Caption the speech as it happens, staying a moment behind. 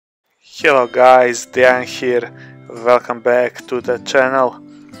Hello guys, Dan here. Welcome back to the channel.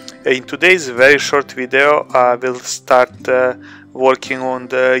 In today's very short video I will start working on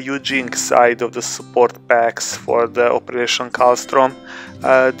the Yu Jing side of the support packs for the Operation Kalstrom.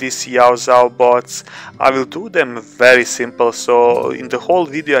 These Yaozao bots, I will do them very simple, so in the whole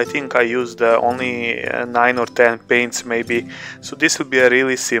video I think I used only 9 or 10 paints maybe, so this will be a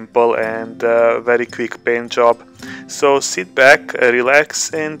really simple and very quick paint job. So sit back,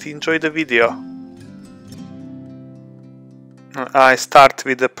 relax and enjoy the video. I start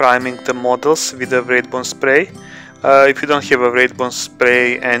with priming the models with the Wraithbone Spray. If you don't have a Wraithbone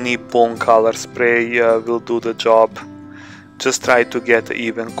Spray, any bone color spray will do the job. Just try to get an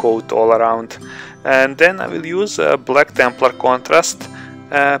even coat all around. And then I will use a black Templar contrast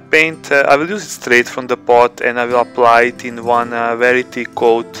paint. I will use it straight from the pot and I will apply it in one very thick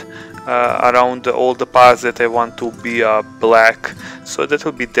coat around all the parts that I want to be black. So that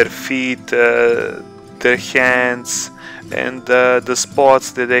will be their feet, their hands, and the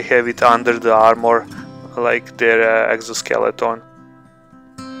spots that they have it under the armor, like their exoskeleton.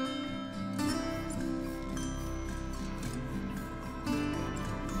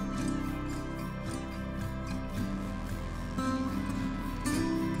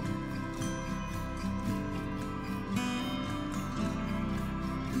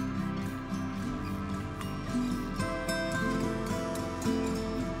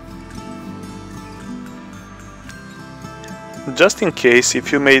 Just in case,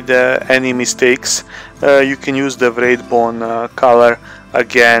 if you made any mistakes, you can use the Wraithbone color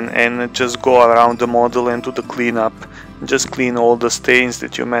again and just go around the model and do the cleanup. Just clean all the stains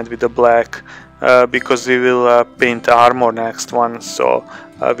that you made with the black, because we will paint armor next one, so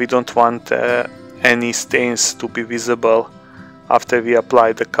we don't want any stains to be visible after we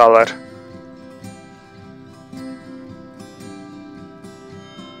apply the color.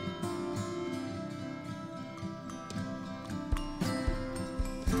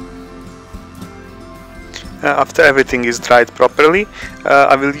 After everything is dried properly,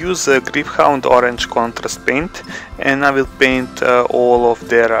 I will use a Gryph-hound Orange contrast paint and I will paint all of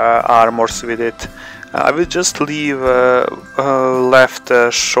their armors with it. I will just leave left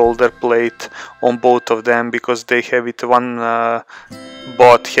shoulder plate on both of them because they have it, one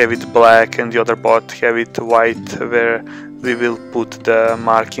bot have it black and the other bot have it white, where we will put the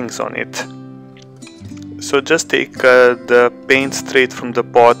markings on it. So just take the paint straight from the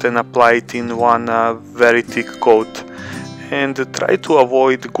pot and apply it in one very thick coat, and try to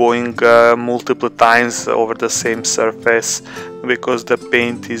avoid going multiple times over the same surface because the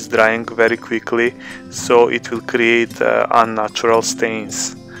paint is drying very quickly, so it will create unnatural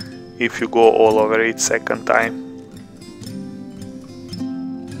stains if you go all over it second time.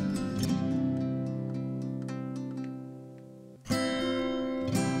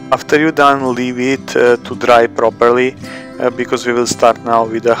 After you're done, leave it to dry properly, because we will start now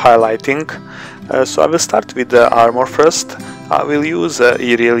with the highlighting. So I will start with the armor first. I will use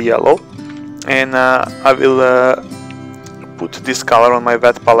Yriel Yellow, and I will put this color on my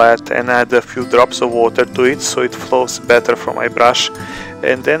wet palette and add a few drops of water to it so it flows better from my brush.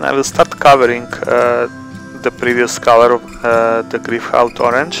 And then I will start covering the previous color of the Gryph-hound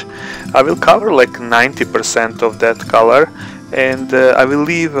Orange. I will cover like 90% of that color, and I will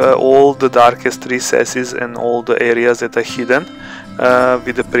leave all the darkest recesses and all the areas that are hidden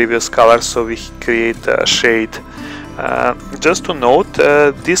with the previous color, so we create a shade. Just to note,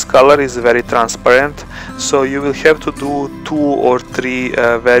 this color is very transparent, so you will have to do 2 or 3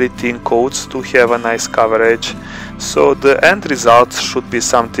 very thin coats to have a nice coverage. So the end result should be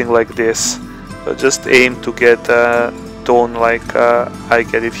something like this. So just aim to get a tone like I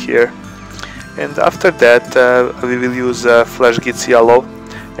get it here. And after that we will use Flash Gitz Yellow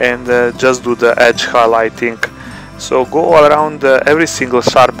and just do the edge highlighting. So go around every single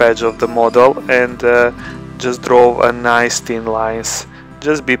sharp edge of the model and just draw a nice thin lines.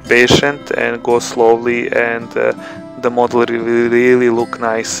 Just be patient and go slowly, and the model will really look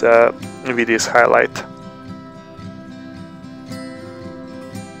nice with this highlight.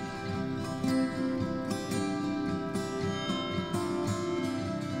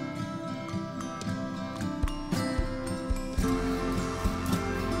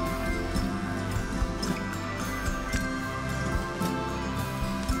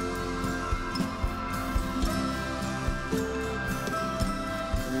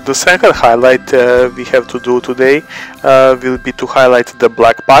 The second highlight we have to do today will be to highlight the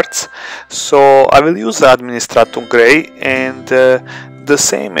black parts. So I will use Administratum Grey, and the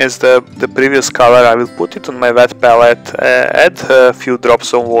same as the previous color, I will put it on my wet palette, add a few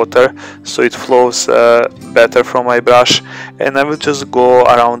drops of water so it flows better from my brush, and I will just go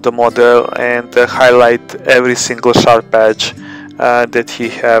around the model and highlight every single sharp edge that he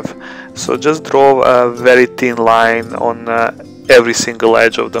have. So just draw a very thin line on every single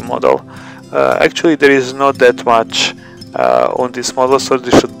edge of the model. Actually there is not that much on this model, so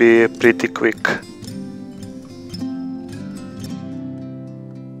this should be pretty quick.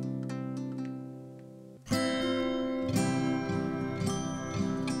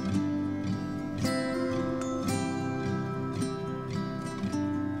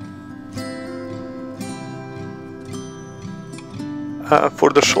 For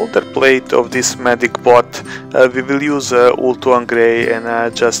the shoulder plate of this medic bot, we will use Ulthuan Grey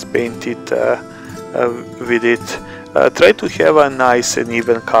and just paint it with it. Try to have a nice and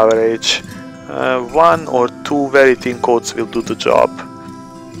even coverage. One or two very thin coats will do the job.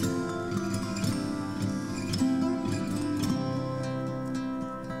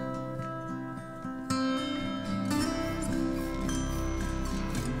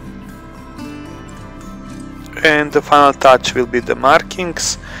 And the final touch will be the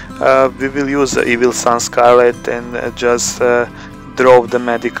markings. We will use the Evil Sun Scarlet and just draw the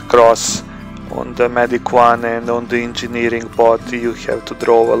medic cross on the medic one, and on the engineering bot you have to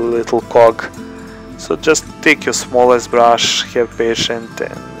draw a little cog. So just take your smallest brush, have patience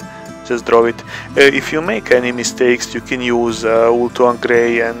and just draw it. If you make any mistakes you can use Ulthuan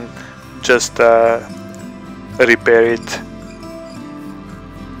Grey and just repair it.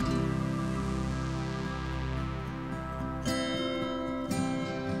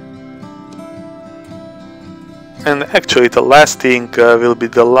 And actually the last thing will be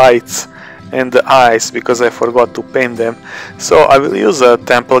the lights and the eyes, because I forgot to paint them. So I will use a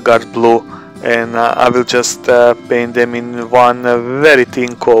Templar blue and I will just paint them in one very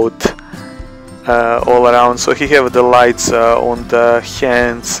thin coat all around. So he have the lights on the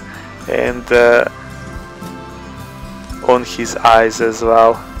hands and on his eyes as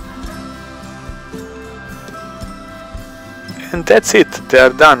well. And that's it, they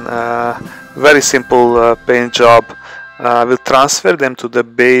are done. Very simple paint job. I will transfer them to the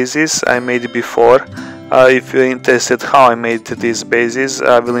bases I made before. If you're interested how I made these bases,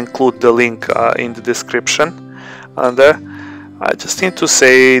 I will include the link in the description under. I just need to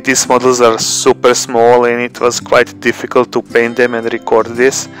say these models are super small and it was quite difficult to paint them and record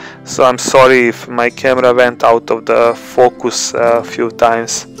this, so I'm sorry if my camera went out of the focus a few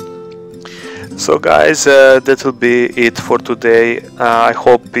times. So guys, that will be it for today. I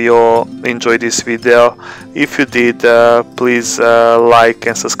hope you enjoyed this video. If you did, please like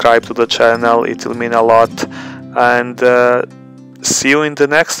and subscribe to the channel, it will mean a lot. And see you in the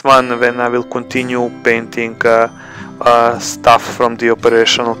next one when I will continue painting stuff from the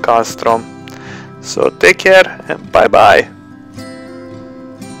operational cast ROM. So take care and bye bye.